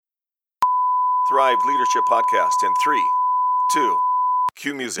Thrive Leadership Podcast in 3, 2,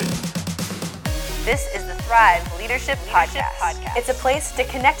 cue music. This is the Thrive Leadership Podcast. It's a place to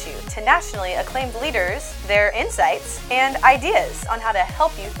connect you to nationally acclaimed leaders, their insights, and ideas on how to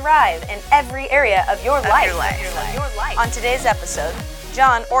help you thrive in every area of your life. On today's episode,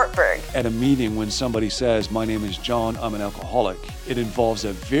 John Ortberg. At a meeting, when somebody says, "My name is John, I'm an alcoholic," it involves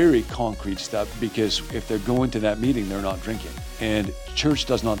a very concrete step, because if they're going to that meeting, they're not drinking. And church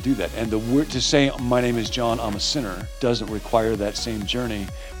does not do that. And the word to say, "My name is John, I'm a sinner," doesn't require that same journey.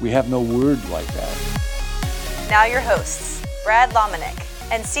 We have no word like that. Now your hosts, Brad Lomenick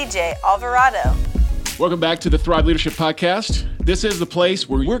and CJ Alvarado. Welcome back to the Thrive Leadership Podcast. This is the place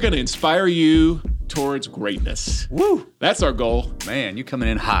where we're going to inspire you towards greatness. Woo! That's our goal. Man, you coming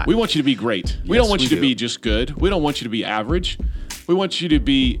in hot. We want you to be great. We don't want you to be just good. We don't want you to be average. We want you to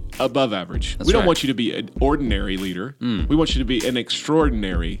be above average. We don't want you to be an ordinary leader. We want you to be an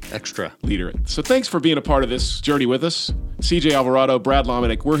extraordinary leader. So thanks for being a part of this journey with us. CJ Alvarado, Brad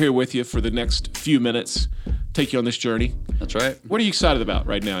Lomenick, we're here with you for the next few minutes. Take you on this journey. That's right. What are you excited about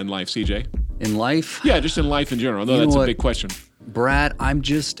right now in life, CJ? In life? Yeah, just in life in general. I know that's a big question. Brad, I'm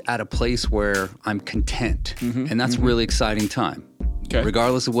just at a place where I'm content, and that's a really exciting time. Okay.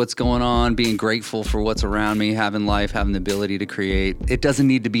 Regardless of what's going on, being grateful for what's around me, having life, having the ability to create. It doesn't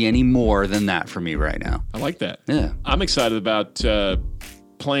need to be any more than that for me right now. I like that. Yeah. I'm excited about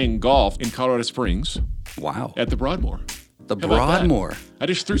playing golf in Colorado Springs. Wow. At the Broadmoor. The Broadmoor. I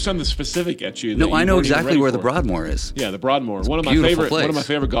just threw something specific at you. No, I know exactly where the Broadmoor is. Yeah, the Broadmoor. One of my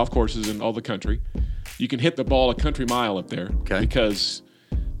favorite golf courses in all the country. You can hit the ball a country mile up there because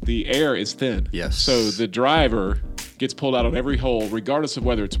the air is thin. Yes. So the driver gets pulled out on every hole, regardless of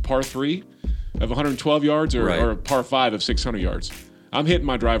whether it's a par 3 of 112 yards or a par 5 of 600 yards. I'm hitting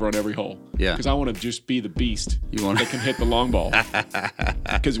my driver on every hole. Yeah. Because I want to just be the beast that can hit the long ball.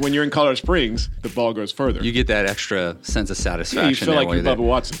 Because when you're in Colorado Springs, the ball goes further. You get that extra sense of satisfaction. Yeah, you feel like you're Bubba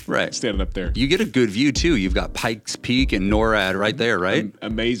Watson standing up there. You get a good view, too. You've got Pikes Peak and NORAD right there, right?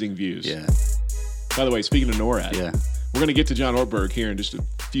 Amazing views. Yeah. By the way, speaking of NORAD, we're going to get to John Ortberg here in just a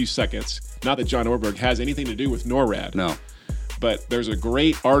few seconds. Not that John Ortberg has anything to do with NORAD. No. But there's a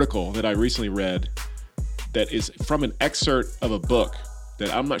great article that I recently read that is from an excerpt of a book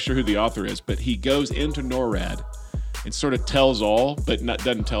that I'm not sure who the author is, but he goes into NORAD and sort of tells all, but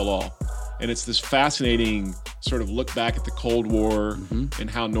doesn't tell all. And it's this fascinating sort of look back at the Cold War and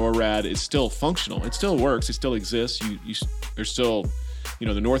how NORAD is still functional. It still works. It still exists. There's still,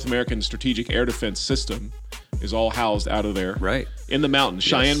 the North American Strategic Air Defense System is all housed out of there. Right. In the mountains,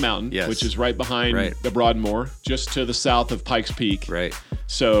 Cheyenne Mountain, which is right behind the Broadmoor, just to the south of Pikes Peak. Right.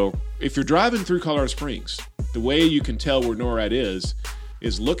 So if you're driving through Colorado Springs, the way you can tell where NORAD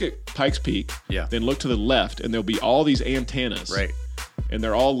is look at Pikes Peak, then look to the left, and there'll be all these antennas. Right. And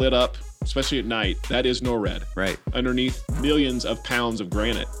they're all lit up, especially at night. That is NORAD. Right. Underneath millions of pounds of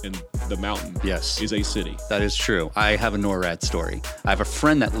granite in the mountain is a city. That is true. I have a NORAD story. I have a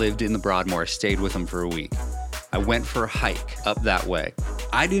friend that lived in the Broadmoor. I stayed with him for a week. I went for a hike up that way.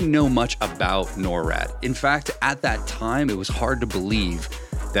 I didn't know much about NORAD. In fact, at that time, it was hard to believe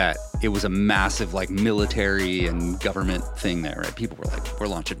that it was a massive military and government thing there, right? People were like, we're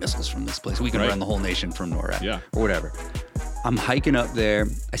launching missiles from this place. We can run the whole nation from NORAD or whatever. I'm hiking up there.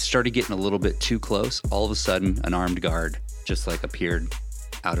 I started getting a little bit too close. All of a sudden, an armed guard just appeared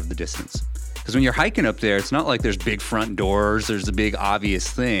out of the distance. Because when you're hiking up there, it's not like there's big front doors. There's a big obvious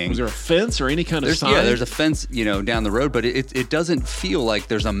thing. Was there a fence or any kind of sign? Yeah, there's a fence, down the road, but it doesn't feel like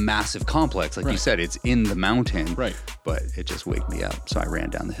there's a massive complex. Like you said, it's in the mountain. Right. But it just waked me up, so I ran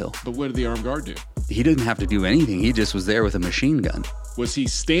down the hill. But what did the armed guard do? He didn't have to do anything. He just was there with a machine gun. Was he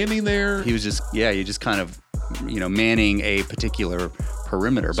standing there? He was just kind of, manning a particular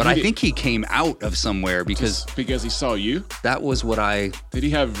perimeter. So but I think he came out of somewhere because he saw you? That was what Did he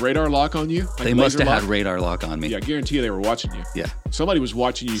have radar lock on you? They must have had radar lock on me. Yeah, I guarantee you they were watching you. Yeah. Somebody was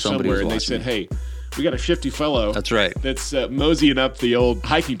watching you somewhere and they said, hey, we got a shifty fellow. That's right. That's moseying up the old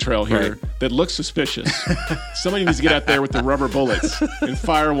hiking trail here that looks suspicious. Somebody needs to get out there with the rubber bullets and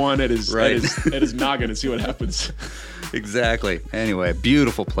fire one at his noggin and see what happens. Exactly. Anyway,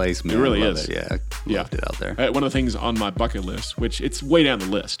 beautiful place, man. It really is. Yeah, loved it out there. One of the things on my bucket list, which it's way down the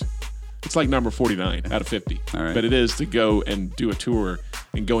list. It's like number 49 out of 50. All right. But it is to go and do a tour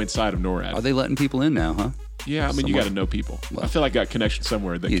and go inside of NORAD. Are they letting people in now, huh? Yeah, I mean, you got to know people. Well, I feel like I got connection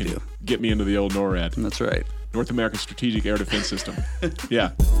somewhere that can get me into the old NORAD. That's right. North American Strategic Air Defense System.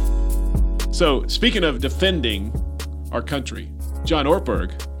 Yeah. So, speaking of defending our country, John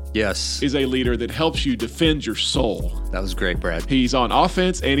Ortberg is a leader that helps you defend your soul. That was great, Brad. He's on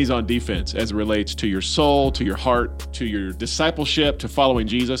offense and he's on defense as it relates to your soul, to your heart, to your discipleship, to following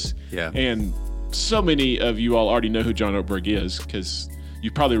Jesus. Yeah. And So many of you all already know who John Ortberg is because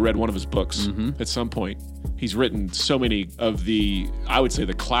you've probably read one of his books at some point. He's written so many of I would say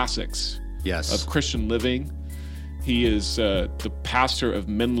the classics of Christian living. He is the pastor of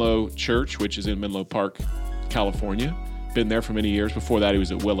Menlo Church, which is in Menlo Park, California. Been there for many years. Before that, he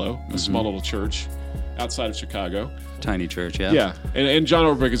was at Willow, a small little church outside of Chicago. Tiny church, yeah. Yeah, and John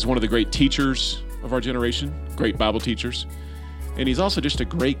Ortberg is one of the great teachers of our generation, great Bible teachers. And he's also just a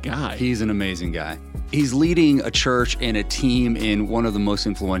great guy. He's an amazing guy. He's leading a church and a team in one of the most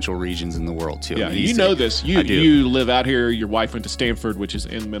influential regions in the world, too. Yeah, I mean, you know this. You live out here. Your wife went to Stanford, which is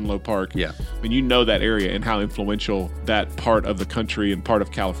in Menlo Park. Yeah. I mean, you know that area and how influential that part of the country and part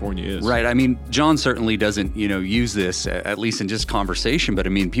of California is. Right. I mean, John certainly doesn't, use this, at least in just conversation, but I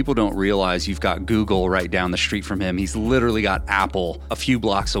mean, people don't realize you've got Google right down the street from him. He's literally got Apple a few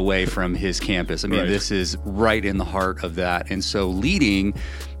blocks away from his campus. I mean, This is right in the heart of that. And so leading,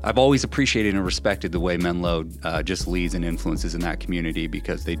 I've always appreciated and respected the way Menlo just leads and influences in that community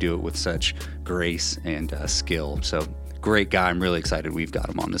because they do it with such grace and skill. So great guy. I'm really excited we've got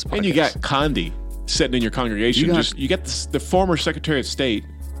him on this podcast. And you got Condi sitting in your congregation. You got the former Secretary of State,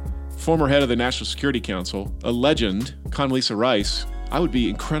 former head of the National Security Council, a legend, Condoleezza Rice. I would be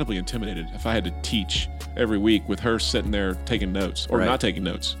incredibly intimidated if I had to teach every week with her sitting there taking notes or not taking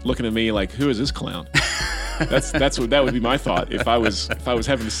notes, looking at me like, who is this clown? That would be my thought if I was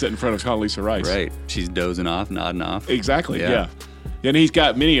having to sit in front of Condoleezza Rice. Right. She's dozing off, nodding off. Exactly. Yeah. And he's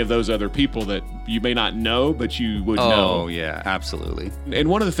got many of those other people that you may not know, but you would know. Oh, yeah, absolutely. And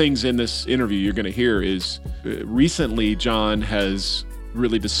one of the things in this interview you're going to hear is recently John has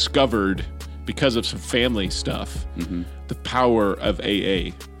really discovered, because of some family stuff, the power of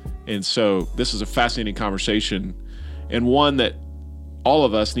AA. And so this is a fascinating conversation and one that all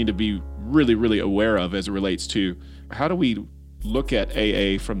of us need to be really, really aware of as it relates to how do we look at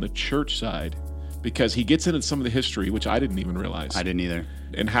AA from the church side, because he gets into some of the history, which I didn't even realize. I didn't either.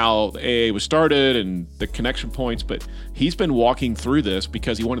 And how AA was started and the connection points, but he's been walking through this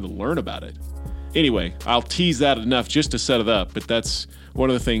because he wanted to learn about it. Anyway, I'll tease that enough just to set it up, but that's one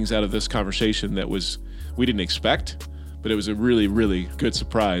of the things out of this conversation that we didn't expect, but it was a really, really good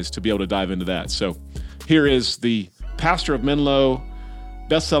surprise to be able to dive into that. So here is the pastor of Menlo,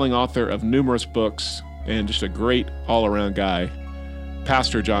 best-selling author of numerous books, and just a great all-around guy,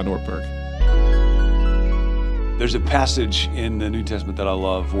 Pastor John Ortberg. There's a passage in the New Testament that I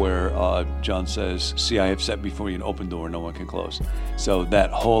love where John says, "See, I have set before you an open door no one can close." So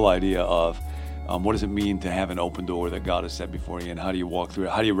that whole idea of what does it mean to have an open door that God has set before you, and how do you walk through it?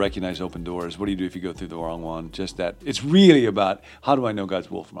 How do you recognize open doors? What do you do if you go through the wrong one? Just that. It's really about how do I know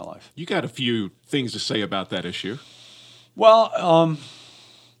God's will for my life? You got a few things to say about that issue. Well,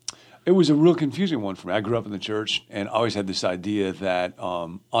 it was a real confusing one for me. I grew up in the church and I always had this idea that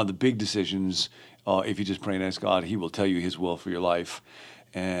on the big decisions, if you just pray and ask God, He will tell you His will for your life.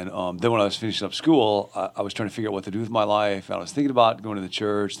 And then when I was finishing up school, I was trying to figure out what to do with my life. And I was thinking about going to the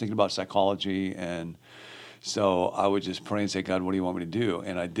church, thinking about psychology. And so I would just pray and say, God, what do you want me to do?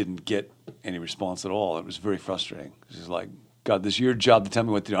 And I didn't get any response at all. It was very frustrating. It was like, God, this is your job to tell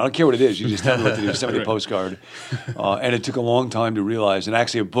me what to do. I don't care what it is. You just tell me what to do. Send me a postcard. And it took a long time to realize. And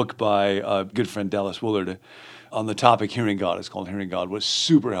actually a book by a good friend, Dallas Willard, on the topic Hearing God, it's called Hearing God, was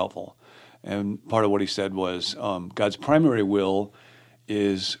super helpful. And part of what he said was God's primary will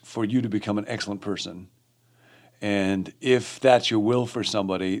is for you to become an excellent person. And if that's your will for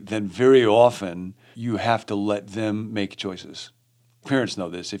somebody, then very often you have to let them make choices. Parents know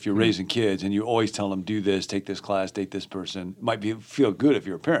this. If you're raising kids and you always tell them, do this, take this class, date this person, it might feel good if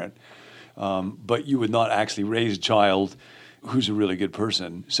you're a parent, but you would not actually raise a child who's a really good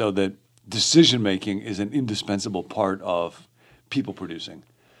person. So that decision-making is an indispensable part of people producing.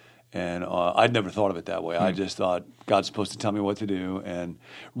 And I'd never thought of it that way. I just thought God's supposed to tell me what to do. And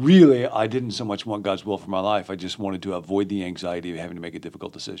really, I didn't so much want God's will for my life. I just wanted to avoid the anxiety of having to make a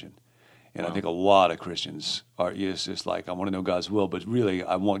difficult decision. And I think a lot of Christians are just like, I want to know God's will, but really,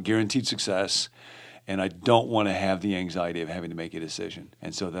 I want guaranteed success, and I don't want to have the anxiety of having to make a decision.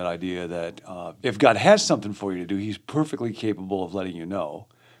 And so that idea that if God has something for you to do, He's perfectly capable of letting you know,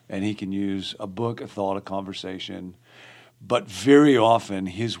 and He can use a book, a thought, a conversation. But very often,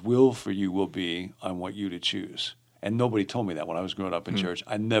 His will for you will be, I want you to choose. And nobody told me that when I was growing up in church.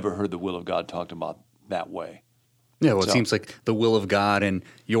 I never heard the will of God talked about that way. Yeah, well, it seems like the will of God and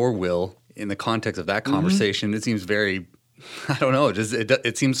your will, in the context of that conversation, it seems very, I don't know,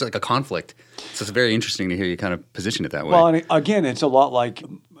 it seems like a conflict. So it's very interesting to hear you kind of position it that way. Well, and again, it's a lot like,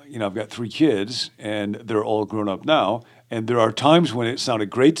 I've got 3 kids, and they're all grown up now. And there are times when it sounded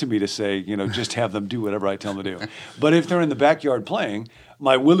great to me to say, just have them do whatever I tell them to do. But if they're in the backyard playing,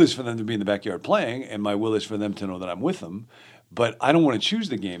 My will is for them to be in the backyard playing, and my will is for them to know that I'm with them. But I don't want to choose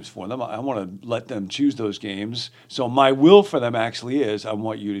the games for them. I want to let them choose those games. So my will for them actually is, I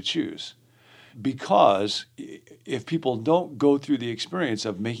want you to choose. Because if people don't go through the experience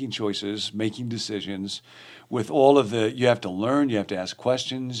of making choices, making decisions, with all of you have to learn, you have to ask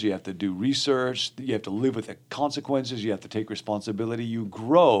questions, you have to do research, you have to live with the consequences, you have to take responsibility. You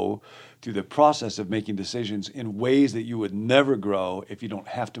grow through the process of making decisions in ways that you would never grow if you don't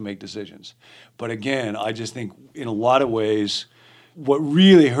have to make decisions. But again, I just think in a lot of ways, what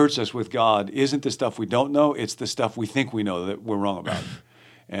really hurts us with God isn't the stuff we don't know, it's the stuff we think we know that we're wrong about.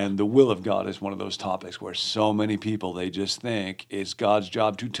 And the will of God is one of those topics where so many people, they just think it's God's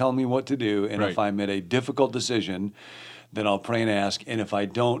job to tell me what to do. And if I'm at a difficult decision, then I'll pray and ask. And if I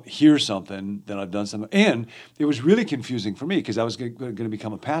don't hear something, then I've done something. And it was really confusing for me because I was going to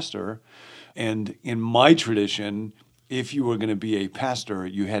become a pastor. And in my tradition, if you were going to be a pastor,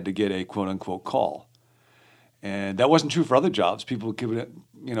 you had to get a quote unquote call. And that wasn't true for other jobs. People could,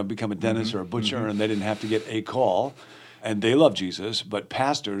 become a dentist or a butcher and they didn't have to get a call. And they love Jesus, but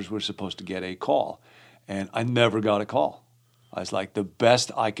pastors were supposed to get a call. And I never got a call. I was like, the best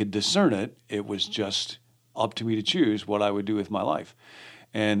I could discern it, it was just up to me to choose what I would do with my life.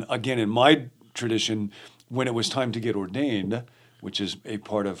 And again, in my tradition, when it was time to get ordained, which is a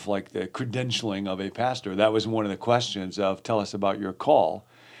part of like the credentialing of a pastor, that was one of the questions of, tell us about your call.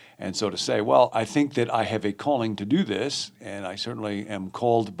 And so to say, well, I think that I have a calling to do this, and I certainly am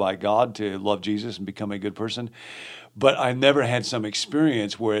called by God to love Jesus and become a good person. But I never had some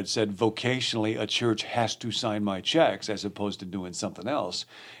experience where it said vocationally a church has to sign my checks as opposed to doing something else.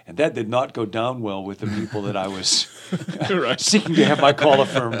 And that did not go down well with the people that I was seeking to have my call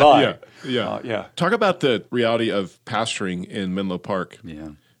affirmed by. Yeah. Talk about the reality of pastoring in Menlo Park. Yeah.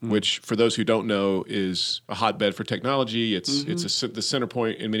 Which, for those who don't know, is a hotbed for technology. It's the center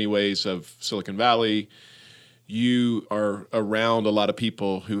point in many ways of Silicon Valley. You are around a lot of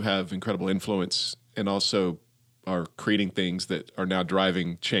people who have incredible influence and also are creating things that are now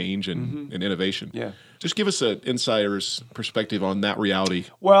driving change and innovation. Yeah. Just give us an insider's perspective on that reality.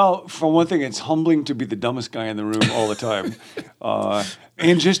 Well, for one thing, it's humbling to be the dumbest guy in the room all the time.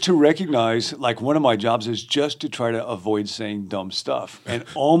 And just to recognize, like one of my jobs is just to try to avoid saying dumb stuff. And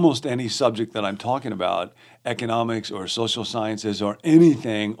almost any subject that I'm talking about, economics or social sciences or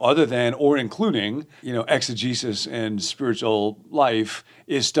anything other than or including, exegesis and spiritual life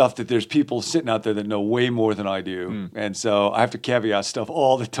is stuff that there's people sitting out there that know way more than I do. And so I have to caveat stuff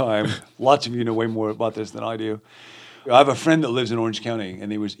all the time. Lots of you know way more about this than I do. I have a friend that lives in Orange County,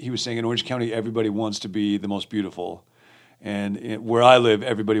 and he was saying in Orange County, everybody wants to be the most beautiful. And where I live,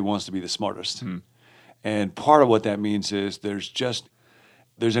 everybody wants to be the smartest. And part of what that means is there's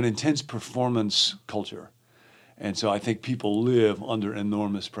an intense performance culture. And so I think people live under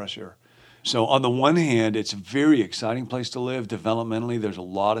enormous pressure. So on the one hand, it's a very exciting place to live. Developmentally, there's a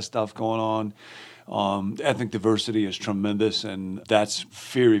lot of stuff going on. Ethnic diversity is tremendous, and that's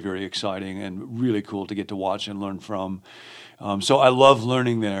very, very exciting and really cool to get to watch and learn from. So I love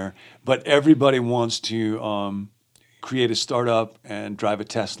learning there. But everybody wants to create a startup and drive a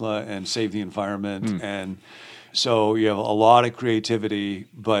Tesla and save the environment. And so you have a lot of creativity,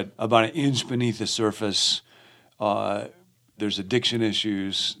 but about an inch beneath the surface, there's addiction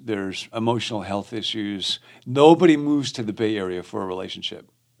issues, there's emotional health issues. Nobody moves to the Bay Area for a relationship.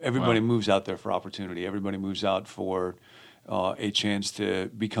 Everybody moves out there for opportunity. Everybody moves out for a chance to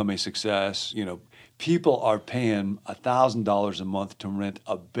become a success. People are paying $1,000 a month to rent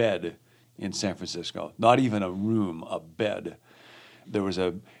a bed in San Francisco. Not even a room, a bed. There was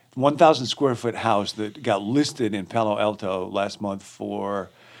a 1,000 square foot house that got listed in Palo Alto last month for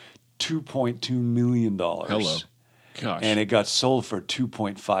 $2.2 million. Hello. Gosh. And it got sold for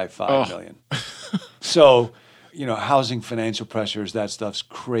 $2.55 million. So, housing, financial pressures, that stuff's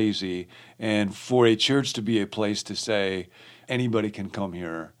crazy. And for a church to be a place to say, anybody can come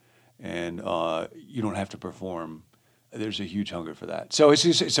here and you don't have to perform, there's a huge hunger for that. So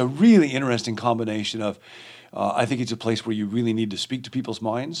it's a really interesting combination of, I think it's a place where you really need to speak to people's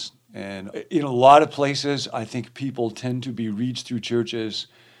minds. And in a lot of places, I think people tend to be reached through churches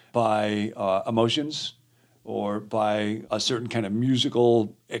by emotions or by a certain kind of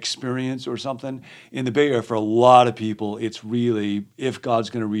musical experience or something. In the Bay Area, for a lot of people, it's really, if God's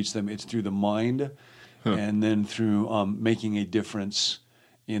going to reach them, it's through the mind and then through making a difference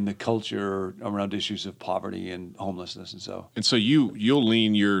in the culture around issues of poverty and homelessness and so. And so you'll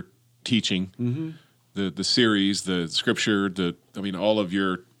lean your teaching, the series, the scripture, all of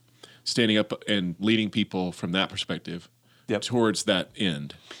your standing up and leading people from that perspective towards that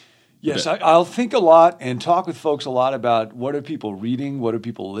end. Yes, I'll think a lot and talk with folks a lot about what are people reading, what are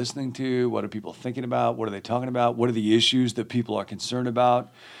people listening to, what are people thinking about, what are they talking about, what are the issues that people are concerned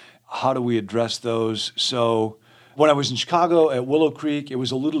about, how do we address those. So when I was in Chicago at Willow Creek, it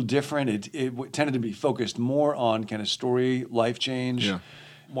was a little different. It tended to be focused more on kind of story, life change,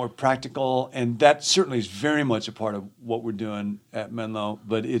 more practical, and that certainly is very much a part of what we're doing at Menlo,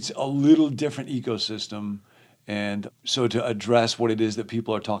 but it's a little different ecosystem. And so to address what it is that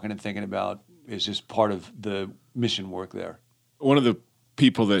people are talking and thinking about is just part of the mission work there. One of the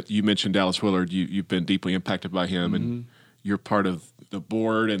people that you mentioned, Dallas Willard, you've been deeply impacted by him, and you're part of the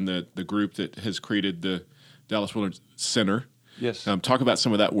board and the group that has created the Dallas Willard Center. Yes. Talk about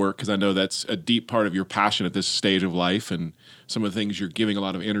some of that work, because I know that's a deep part of your passion at this stage of life and some of the things you're giving a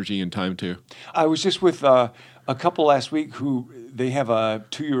lot of energy and time to. I was just with a couple last week who they have a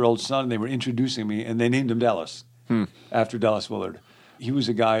 2-year-old son. They were introducing me, and they named him Dallas after Dallas Willard. He was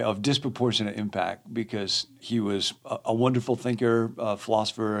a guy of disproportionate impact because he was a wonderful thinker, a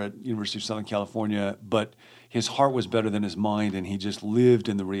philosopher at University of Southern California, but his heart was better than his mind, and he just lived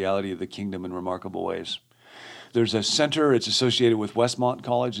in the reality of the kingdom in remarkable ways. There's a center, it's associated with Westmont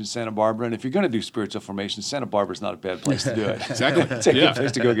College in Santa Barbara, and if you're going to do spiritual formation, Santa Barbara's not a bad place to do it. Exactly. It's a good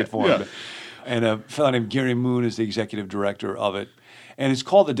place to go get formed. And a fellow named Gary Moon is the executive director of it. And it's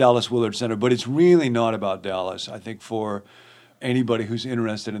called the Dallas Willard Center, but it's really not about Dallas. I think for anybody who's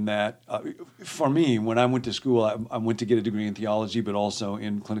interested in that, for me, when I went to school, I went to get a degree in theology, but also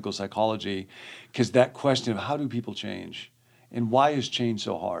in clinical psychology, because that question of how do people change and why is change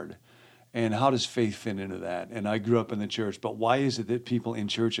so hard? And how does faith fit into that? And I grew up in the church, but why is it that people in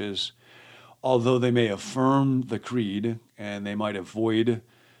churches, although they may affirm the creed and they might avoid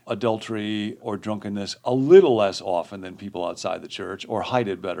adultery or drunkenness a little less often than people outside the church or hide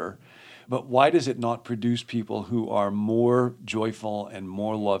it better, but why does it not produce people who are more joyful and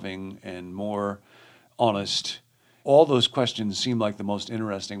more loving and more honest? All those questions seem like the most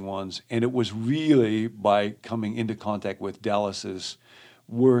interesting ones. And it was really by coming into contact with Dallas's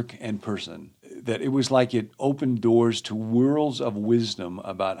work and person that it was like it opened doors to worlds of wisdom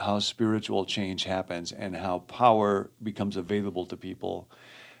about how spiritual change happens and how power becomes available to people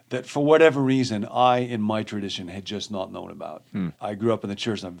that for whatever reason I in my tradition had just not known about. I grew up in the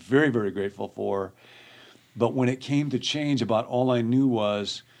church and I'm very, very grateful for, but when it came to change, about all I knew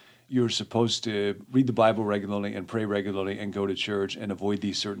was you're supposed to read the Bible regularly and pray regularly and go to church and avoid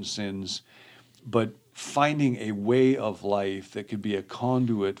these certain sins. But finding a way of life that could be a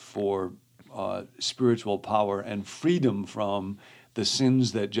conduit for spiritual power and freedom from the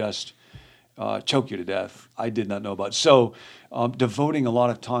sins that just choke you to death, I did not know about. So devoting a lot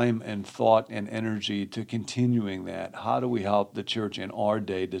of time and thought and energy to continuing that. How do we help the church in our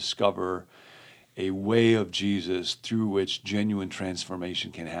day discover a way of Jesus through which genuine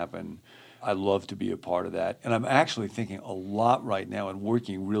transformation can happen? I love to be a part of that. And I'm actually thinking a lot right now and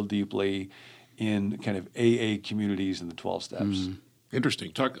working real deeply in kind of AA communities and the 12 steps.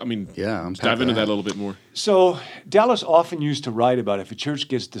 Interesting. I'm dive into that a little bit more. So Dallas often used to write about if a church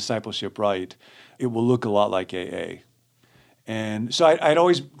gets discipleship right, it will look a lot like AA. And so I'd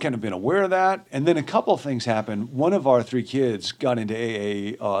always kind of been aware of that. And then a couple of things happened. One of our 3 kids got into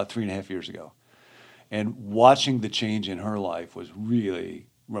AA 3.5 years ago. And watching the change in her life was really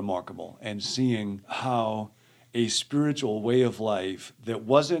remarkable. And seeing how a spiritual way of life that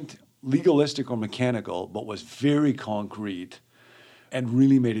wasn't legalistic or mechanical, but was very concrete and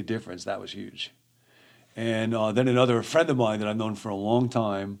really made a difference, that was huge. And then another friend of mine that I've known for a long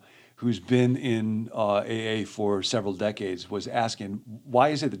time, who's been in AA for several decades, was asking, why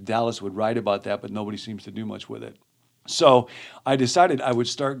is it that Dallas would write about that, but nobody seems to do much with it? So I decided I would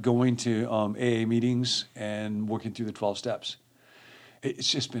start going to AA meetings and working through the 12 steps.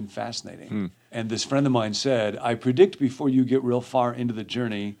 It's just been fascinating. And this friend of mine said, I predict before you get real far into the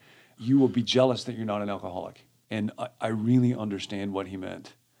journey, you will be jealous that you're not an alcoholic. And I really understand what he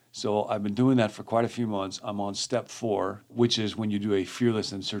meant. So I've been doing that for quite a few months. I'm on step 4, which is when you do a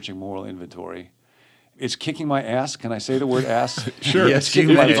fearless and searching moral inventory. It's kicking my ass. Can I say the word ass? Sure. Yes, if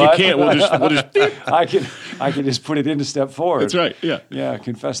you can't, we'll just beep. I can just put it into step 4. That's right. Yeah. Yeah,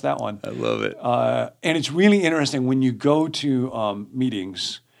 confess that one. I love it. And it's really interesting when you go to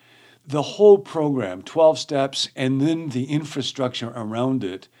meetings, the whole program, 12 steps, and then the infrastructure around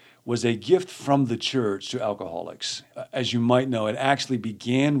it was a gift from the church to alcoholics. As you might know, it actually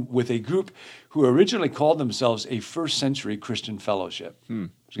began with a group who originally called themselves a first century Christian fellowship. There's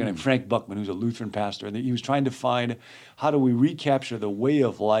a guy named Frank Buckman, who's a Lutheran pastor, and he was trying to find how do we recapture the way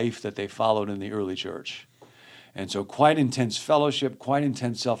of life that they followed in the early church. And so quite intense fellowship, quite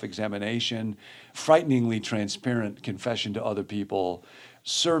intense self-examination, frighteningly transparent confession to other people,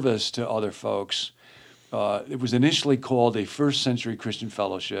 service to other folks. It was initially called a First Century Christian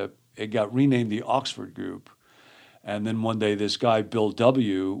Fellowship. It got renamed the Oxford Group. And then one day this guy, Bill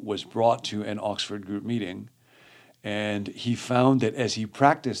W., was brought to an Oxford Group meeting. And he found that as he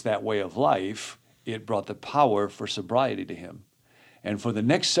practiced that way of life, it brought the power for sobriety to him. And for the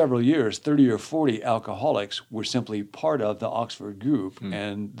next several years, 30 or 40 alcoholics were simply part of the Oxford Group,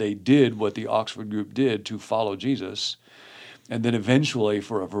 and they did what the Oxford Group did to follow Jesus. And then eventually,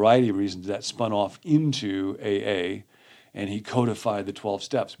 for a variety of reasons, that spun off into AA, and he codified the 12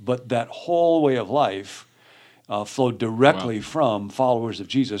 steps. But that whole way of life flowed directly from followers of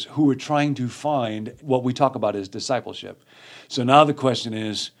Jesus who were trying to find what we talk about as discipleship. So now the question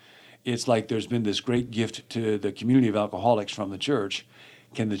is, it's like there's been this great gift to the community of alcoholics from the church.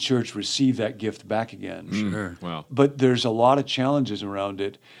 Can the church receive that gift back again? Sure. Wow. But there's a lot of challenges around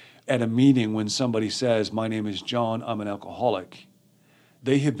it. At a meeting, when somebody says, my name is John, I'm an alcoholic,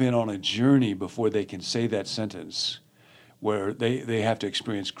 they have been on a journey before they can say that sentence, where they have to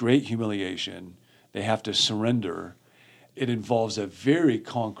experience great humiliation. They have to surrender. It involves a very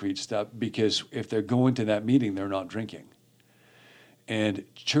concrete step, because if they're going to that meeting, they're not drinking. And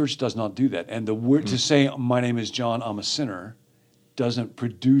church does not do that. And the word to say, my name is John, I'm a sinner, doesn't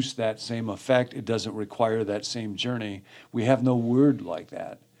produce that same effect. It doesn't require that same journey. We have no word like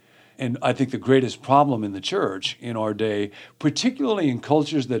that. And I think the greatest problem in the church in our day, particularly in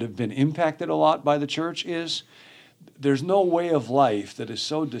cultures that have been impacted a lot by the church, is there's no way of life that is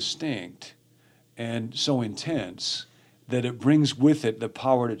so distinct and so intense that it brings with it the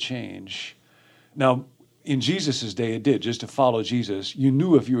power to change. Now, in Jesus' day, it did. Just to follow Jesus, you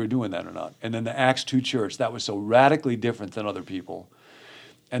knew if you were doing that or not. And then the Acts 2 church, that was so radically different than other people.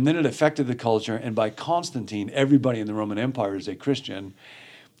 And then it affected the culture, and by Constantine, everybody in the Roman Empire is a Christian.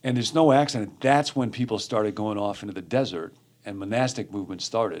 And it's no accident, that's when people started going off into the desert, and monastic movement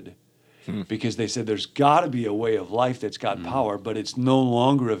started. Because they said there's got to be a way of life that's got power, but it's no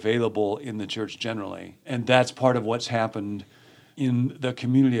longer available in the church generally. And that's part of what's happened in the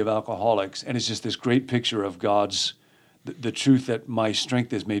community of alcoholics. And it's just this great picture of God's, the truth that my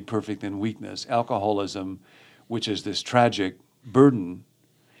strength is made perfect in weakness. Alcoholism, which is this tragic burden,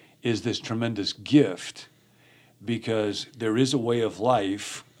 is this tremendous gift, because there is a way of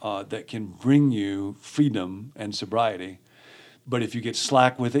life that can bring you freedom and sobriety. But if you get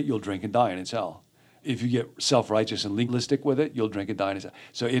slack with it, you'll drink and die, and it's hell. If you get self-righteous and legalistic with it, you'll drink and die, and it's hell.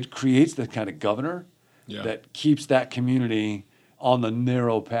 So it creates the kind of governor that keeps that community on the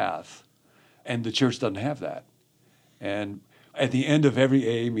narrow path. And the church doesn't have that. And at the end of every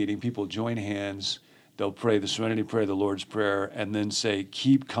AA meeting, people join hands, they'll pray the Serenity Prayer, the Lord's Prayer, and then say,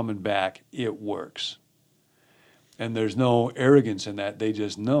 keep coming back, it works. And there's no arrogance in that. They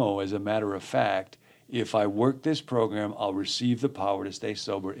just know, as a matter of fact, if I work this program, I'll receive the power to stay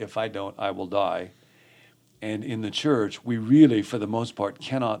sober. If I don't, I will die. And in the church, we really, for the most part,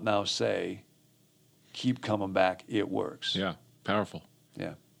 cannot now say, keep coming back, it works. Yeah, powerful.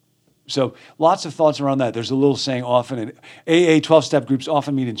 Yeah. So lots of thoughts around that. There's a little saying often, in AA 12-step groups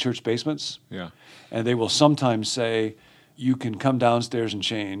often meet in church basements. Yeah. And they will sometimes say, you can come downstairs and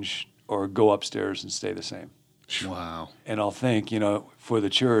change, or go upstairs and stay the same. Wow. And I'll think, for the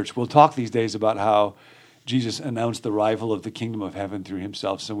church, we'll talk these days about how Jesus announced the arrival of the kingdom of heaven through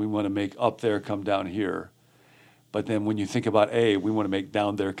himself, so we want to make up there come down here. But then when you think about we want to make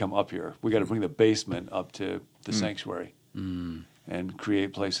down there come up here. We got to bring the basement up to the sanctuary and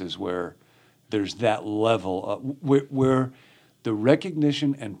create places where there's that level of, where the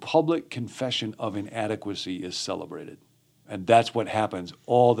recognition and public confession of inadequacy is celebrated. And that's what happens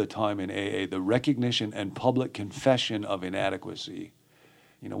all the time in AA, the recognition and public confession of inadequacy.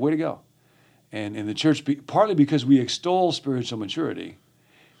 Way to go. And in the church, partly because we extol spiritual maturity,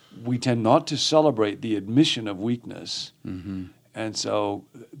 we tend not to celebrate the admission of weakness. Mm-hmm. And so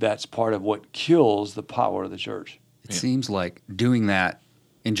that's part of what kills the power of the church. It seems like doing that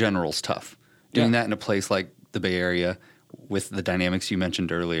in general is tough. Doing that in a place like the Bay Area with the dynamics you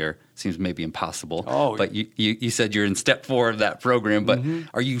mentioned earlier seems maybe impossible. But you said you're in step 4 of that program, but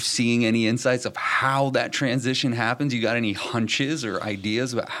are you seeing any insights of how that transition happens? You got any hunches or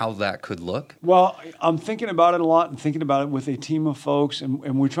ideas about how that could look? Well, I'm thinking about it a lot and thinking about it with a team of folks,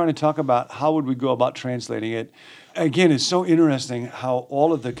 and we're trying to talk about how would we go about translating it. Again, it's so interesting how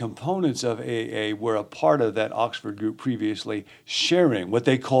all of the components of AA were a part of that Oxford group previously. Sharing, what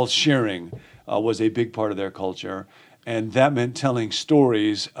they called sharing, was a big part of their culture. And that meant telling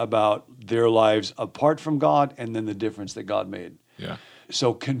stories about their lives apart from God and then the difference that God made. Yeah.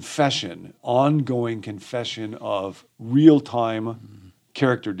 So confession, ongoing confession of real-time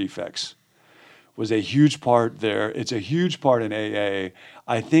character defects, was a huge part there. It's a huge part in AA.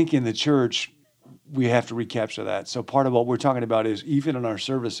 I think in the church, we have to recapture that. So part of what we're talking about is, even in our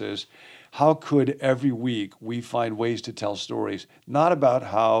services, how could every week we find ways to tell stories, not about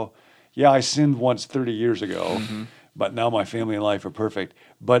how, I sinned once 30 years ago, but now my family and life are perfect.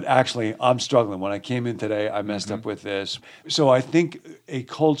 But actually, I'm struggling. When I came in today, I messed up with this. So I think a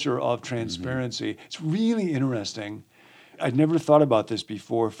culture of transparency, it's really interesting. I'd never thought about this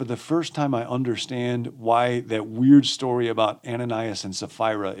before. For the first time, I understand why that weird story about Ananias and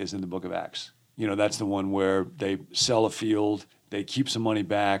Sapphira is in the book of Acts. You know, that's the one where they sell a field, they keep some money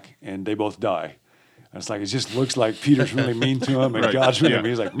back, and they both die. And it's like, it just looks like Peter's really mean to him, and Right. God's really Yeah.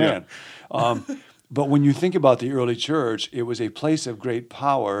 mean. He's like, man. But when you think about the early church, it was a place of great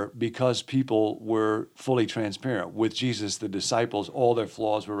power because people were fully transparent. With Jesus, the disciples, all their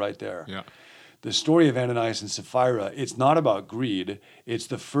flaws were right there. Yeah. The story of Ananias and Sapphira, it's not about greed. It's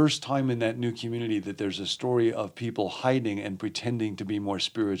the first time in that new community that there's a story of people hiding and pretending to be more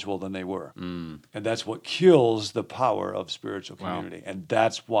spiritual than they were. And that's what kills the power of spiritual community. And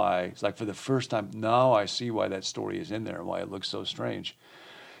that's why, it's like, for the first time, now I see why that story is in there and why it looks so strange.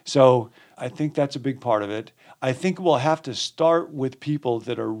 So I think that's a big part of it. I think we'll have to start with people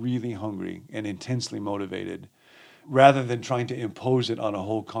that are really hungry and intensely motivated, rather than trying to impose it on a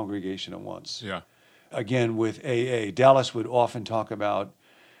whole congregation at once. Yeah. Again, with AA, Dallas would often talk about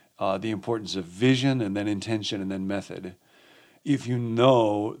the importance of vision and then intention and then method. If you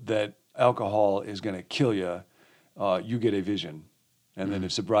know that alcohol is going to kill you, you get a vision. And then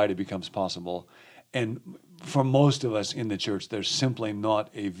if sobriety becomes possible. And for most of us in the church, there's simply not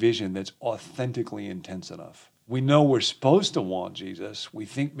a vision that's authentically intense enough. We know we're supposed to want Jesus. We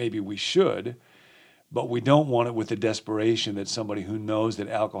think maybe we should, but we don't want it with the desperation that somebody who knows that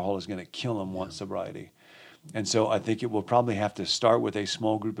alcohol is going to kill them wants sobriety. And so I think it will probably have to start with a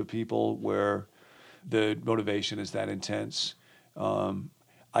small group of people where the motivation is that intense.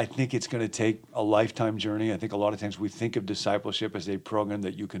 I think it's going to take a lifetime journey. I think a lot of times we think of discipleship as a program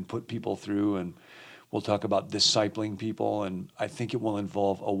that you can put people through, and we'll talk about discipling people, and I think it will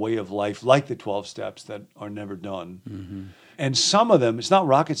involve a way of life like the 12 steps that are never done. And some of them, it's not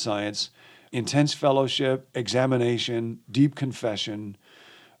rocket science, intense fellowship, examination, deep confession,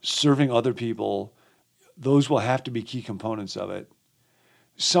 serving other people, those will have to be key components of it.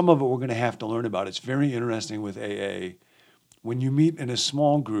 Some of it we're going to have to learn about. It's very interesting with AA. When you meet in a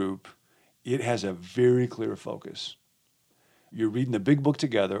small group, it has a very clear focus. You're reading the big book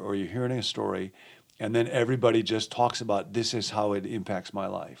together, or you're hearing a story, and then everybody just talks about, this is how it impacts my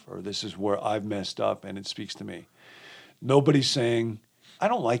life, or this is where I've messed up and it speaks to me. Nobody's saying, I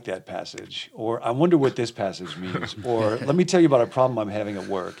don't like that passage, or I wonder what this passage means, or let me tell you about a problem I'm having at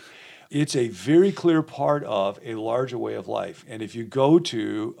work. It's a very clear part of a larger way of life. And if you go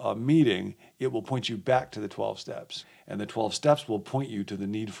to a meeting, it will point you back to the 12 steps. And the 12 steps will point you to the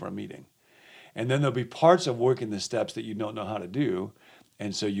need for a meeting. And then there'll be parts of working the steps that you don't know how to do.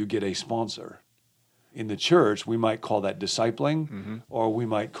 And so you get a sponsor. In the church, we might call that discipling, or we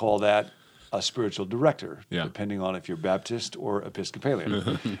might call that a spiritual director, depending on if you're Baptist or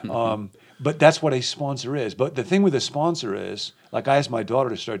Episcopalian. But that's what a sponsor is. But the thing with a sponsor is, like, I asked my daughter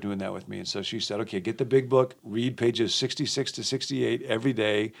to start doing that with me. And so she said, okay, get the big book, read pages 66 to 68 every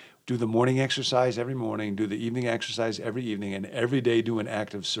day, do the morning exercise every morning, do the evening exercise every evening, and every day do an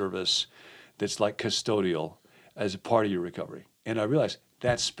act of service that's like custodial as a part of your recovery. And I realized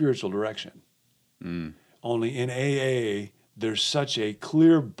that's spiritual direction. Only in AA, there's such a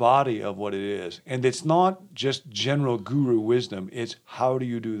clear body of what it is. And it's not just general guru wisdom. It's how do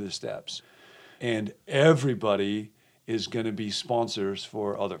you do the steps? And everybody is going to be sponsors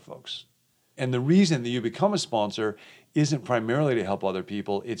for other folks. And the reason that you become a sponsor isn't primarily to help other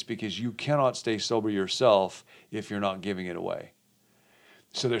people. It's because you cannot stay sober yourself if you're not giving it away.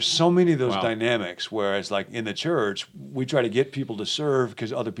 So there's so many of those dynamics, whereas like in the church, we try to get people to serve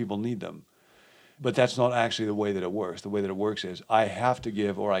because other people need them. But that's not actually the way that it works. The way that it works is I have to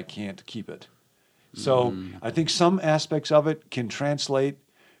give or I can't keep it. So I think some aspects of it can translate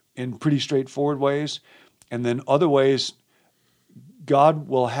in pretty straightforward ways. And then other ways, God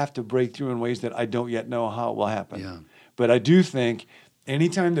will have to break through in ways that I don't yet know how it will happen. Yeah. But I do think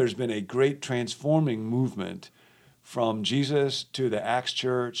anytime there's been a great transforming movement from Jesus to the Acts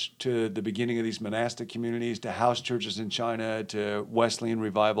Church to the beginning of these monastic communities to house churches in China to Wesleyan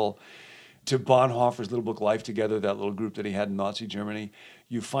revival, to Bonhoeffer's little book, Life Together, that little group that he had in Nazi Germany,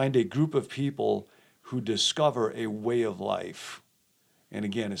 you find a group of people who discover a way of life. And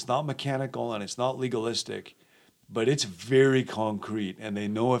again, it's not mechanical and it's not legalistic, but it's very concrete, and they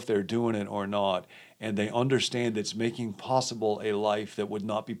know if they're doing it or not, and they understand it's making possible a life that would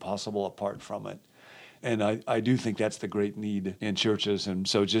not be possible apart from it. And I do think that's the great need in churches. And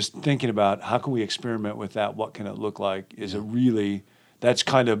so just thinking about how can we experiment with that, what can it look like, is that's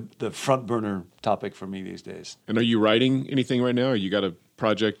kind of the front burner topic for me these days. And are you writing anything right now, or you got a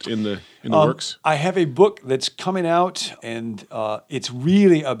project in the works? I have a book that's coming out, and it's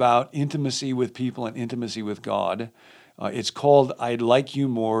really about intimacy with people and intimacy with God. It's called I'd Like You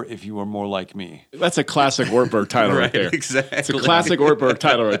More If You Were More Like Me. That's a classic Ortberg title right there. Exactly. It's a classic Ortberg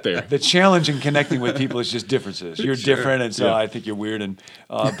title right there. The challenge in connecting with people is just differences. You're different, and so Yeah. I think you're weird. And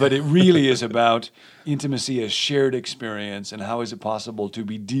but it really is about intimacy as shared experience, and how is it possible to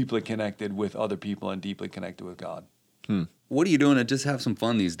be deeply connected with other people and deeply connected with God. What are you doing to just have some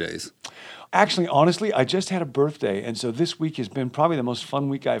fun these days? Actually, honestly, I just had a birthday, and so this week has been probably the most fun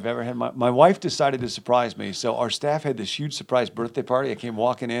week I've ever had. My wife decided to surprise me, so our staff had this huge surprise birthday party. I came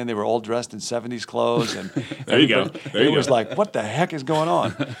walking in; they were all dressed in '70s clothes, and There you go. There you it was go. like, what the heck is going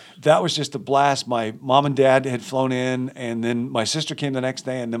on? That was just a blast. My mom and dad had flown in, and then my sister came the next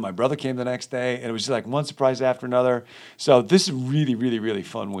day, and then my brother came the next day, and it was just like one surprise after another. So this is a really, really, really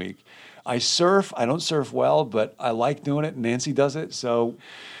fun week. I surf. I don't surf well, but I like doing it. Nancy does it, so.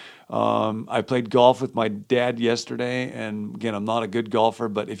 I played golf with my dad yesterday, and again, I'm not a good golfer,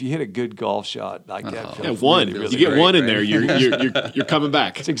 but if you hit a good golf shot, like that feels One. really, really You get great. one in there, you're coming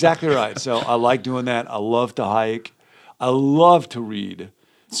back. That's exactly right. So I like doing that. I love to hike. I love to read.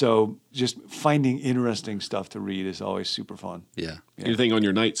 So just finding interesting stuff to read is always super fun. Yeah. Anything on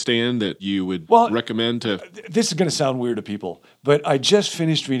your nightstand that you would recommend to? This is going to sound weird to people, but I just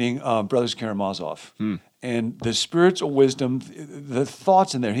finished reading Brothers Karamazov. And the spiritual wisdom, the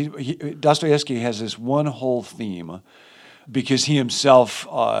thoughts in there. Dostoevsky has this one whole theme, because he himself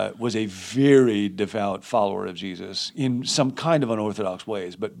was a very devout follower of Jesus in some kind of unorthodox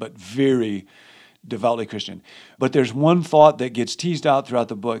ways, but very devoutly Christian. But there's one thought that gets teased out throughout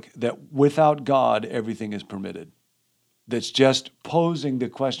the book, that without God, everything is permitted. That's just posing the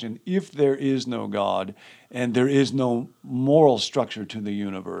question, if there is no God and there is no moral structure to the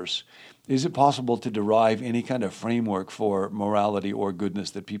universe, is it possible to derive any kind of framework for morality or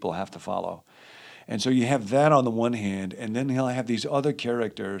goodness that people have to follow? And so you have that on the one hand, and then he'll have these other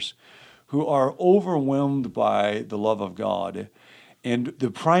characters who are overwhelmed by the love of God, and the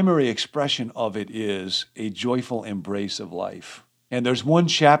primary expression of it is a joyful embrace of life. And there's one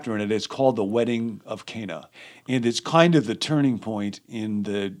chapter in it, it's called The Wedding of Cana. And it's kind of the turning point in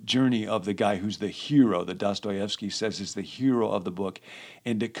the journey of the guy who's the hero, that Dostoevsky says is the hero of the book.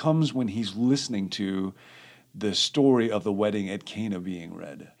 And it comes when he's listening to the story of the wedding at Cana being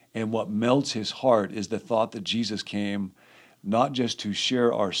read. And what melts his heart is the thought that Jesus came not just to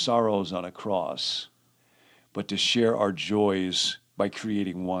share our sorrows on a cross, but to share our joys by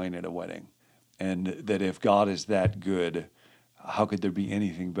creating wine at a wedding. And that if God is that good, how could there be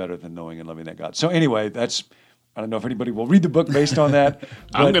anything better than knowing and loving that God? So anyway, I don't know if anybody will read the book based on that.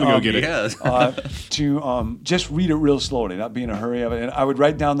 I'm going to go get it. Yes. To just read it real slowly, not be in a hurry of it. And I would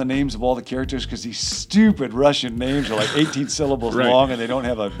write down the names of all the characters, because these stupid Russian names are like 18 syllables Right. long, and they don't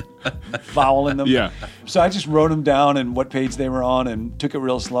have a vowel in them. Yeah. So I just wrote them down and what page they were on, and took it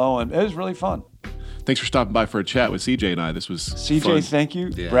real slow, and it was really fun. Thanks for stopping by for a chat with CJ and I. This was CJ, fun. thank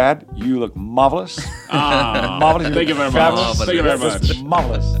you. Yeah. Brad, you look marvelous. Ah, Marvelous. thank you very much. Fabulous. Thank you very much.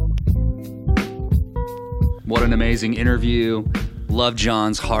 Marvelous. What an amazing interview. Love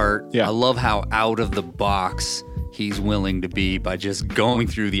John's heart. Yeah. I love how out of the box he's willing to be by just going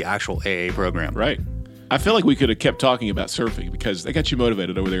through the actual AA program. Right. I feel like we could have kept talking about surfing, because they got you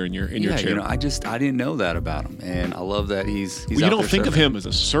motivated over there in your Yeah, chair. you know, I didn't know that about him, and I love that he's Well, you out don't there think of surfing. him as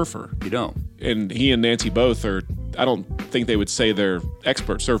a surfer, You don't. and he and Nancy both are. I don't think they would say they're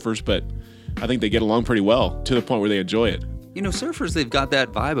expert surfers, but I think they get along pretty well, to the point where they enjoy it. You know, surfers, they've got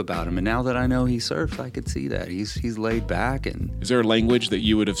that vibe about him, and now that I know he surfs, I could see that. He's laid back and Is there a language that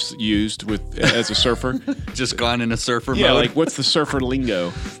you would have used as a surfer? just gone in a surfer Yeah, mode. like what's the surfer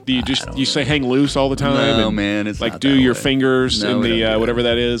lingo? Do you say hang loose all the time? No, and, man, it's like not do that your way. fingers No, in we don't do the that. whatever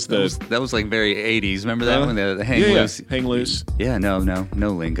that is. That was like very 80s. Remember that one? The hang yeah, loose. hang loose. Yeah, no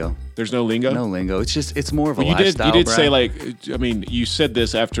lingo. There's no lingo. No lingo. It's more of a Well, you lifestyle. did say, Brad. like, I mean, you said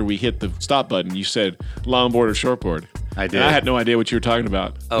this after we hit the stop button. You said longboard or shortboard. I did. And I had no idea what you were talking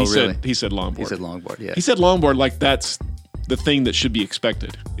about. Oh, he really? He said longboard. He said longboard. Yeah. He said longboard like that's the thing that should be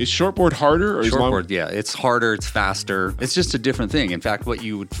expected. Is shortboard harder or is Shortboard, longboard? yeah, it's harder, it's faster. It's just a different thing. In fact, what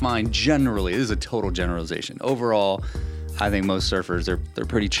you would find generally, this is a total generalization. Overall, I think most surfers they're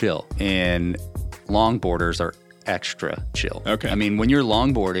pretty chill, and longboarders are extra chill. Okay. I mean, when you're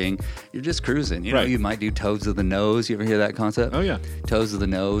longboarding, you're just cruising. You know, Right. you might do toes of the nose. You ever hear that concept? Oh, yeah. Toes of the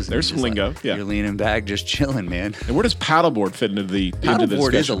nose. There's some lingo, yeah. You're leaning back, just chilling, man. And where does paddleboard fit into the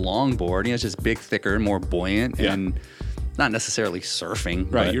Paddleboard is a discussion? longboard. You know, it's just big, thicker, more buoyant, Yeah. and not necessarily surfing.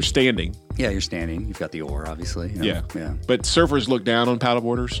 Right, but you're standing. yeah, you're standing. You've got the oar, obviously. You know? Yeah. But surfers look down on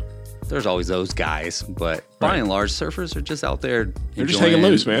paddleboarders. There's always those guys, but by Right. and large, surfers are just out there. They're just hanging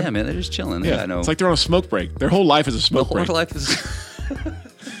loose, man. Yeah, man, they're just chilling. Yeah, I know. it's like they're on a smoke break. Their whole life is a the smoke whole break. life is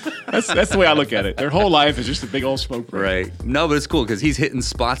That's the way I look at it. Their whole life is just a big old smoke break. right. No, but it's cool because he's hitting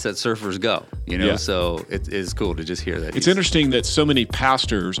spots that surfers go. You know, Yeah. so it is cool to just hear that. It's interesting that so many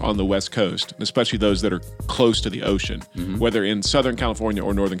pastors on the West Coast, especially those that are close to the ocean, whether in Southern California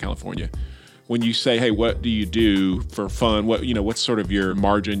or Northern California, when you say, "Hey, what do you do for fun? What's sort of your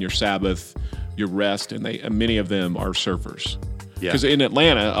margin, your Sabbath, your rest?" And many of them are surfers. Yeah. Because in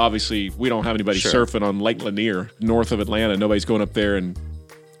Atlanta, obviously, we don't have anybody Sure. surfing on Lake Lanier, north of Atlanta. Nobody's going up there and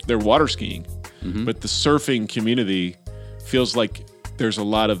they're water skiing. But the surfing community feels like there's a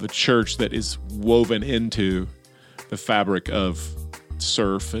lot of the church that is woven into the fabric of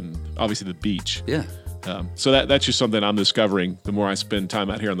surf and obviously the beach. Yeah. So that's just something I'm discovering the more I spend time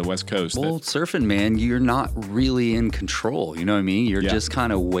out here on the West Coast. Well, surfing, man, you're not really in control. You know what I mean? You're Yeah. just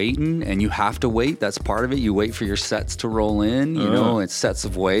kind of waiting, and you have to wait. That's part of it. You wait for your sets to roll in, you know, it's sets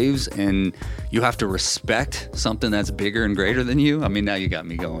of waves, and you have to respect something that's bigger and greater than you. I mean, now you got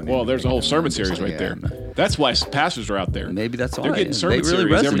me going. well, there's a whole sermon series Just like, right there. yeah, That's why pastors are out there. Maybe that's They're why. getting They sermon really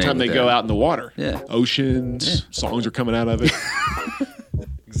series every resonate time they with go that. out in the water. Yeah. Oceans, songs are coming out of it.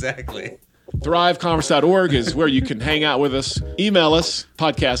 Exactly. ThriveConference.org is where you can hang out with us. Email us,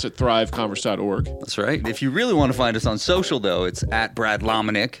 podcast@thriveconference.org. That's right. If you really want to find us on social, though, it's at Brad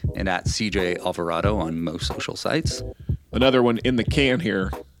Lomenick and at CJ Alvarado on most social sites. Another one in the can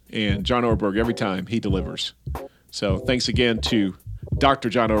here. And John Orberg, every time he delivers. So thanks again to Dr.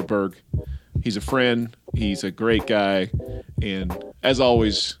 John Orberg. He's a friend. He's a great guy. And as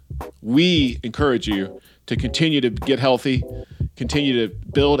always, we encourage you to continue to get healthy, continue to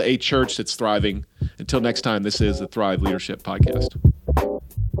build a church that's thriving. Until next time, this is the Thrive Leadership Podcast.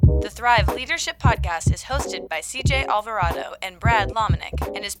 The Thrive Leadership Podcast is hosted by CJ Alvarado and Brad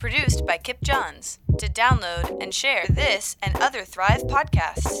Lomenick and is produced by Kip Johns. To download and share this and other Thrive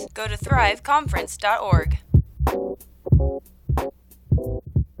podcasts, go to thriveconference.org.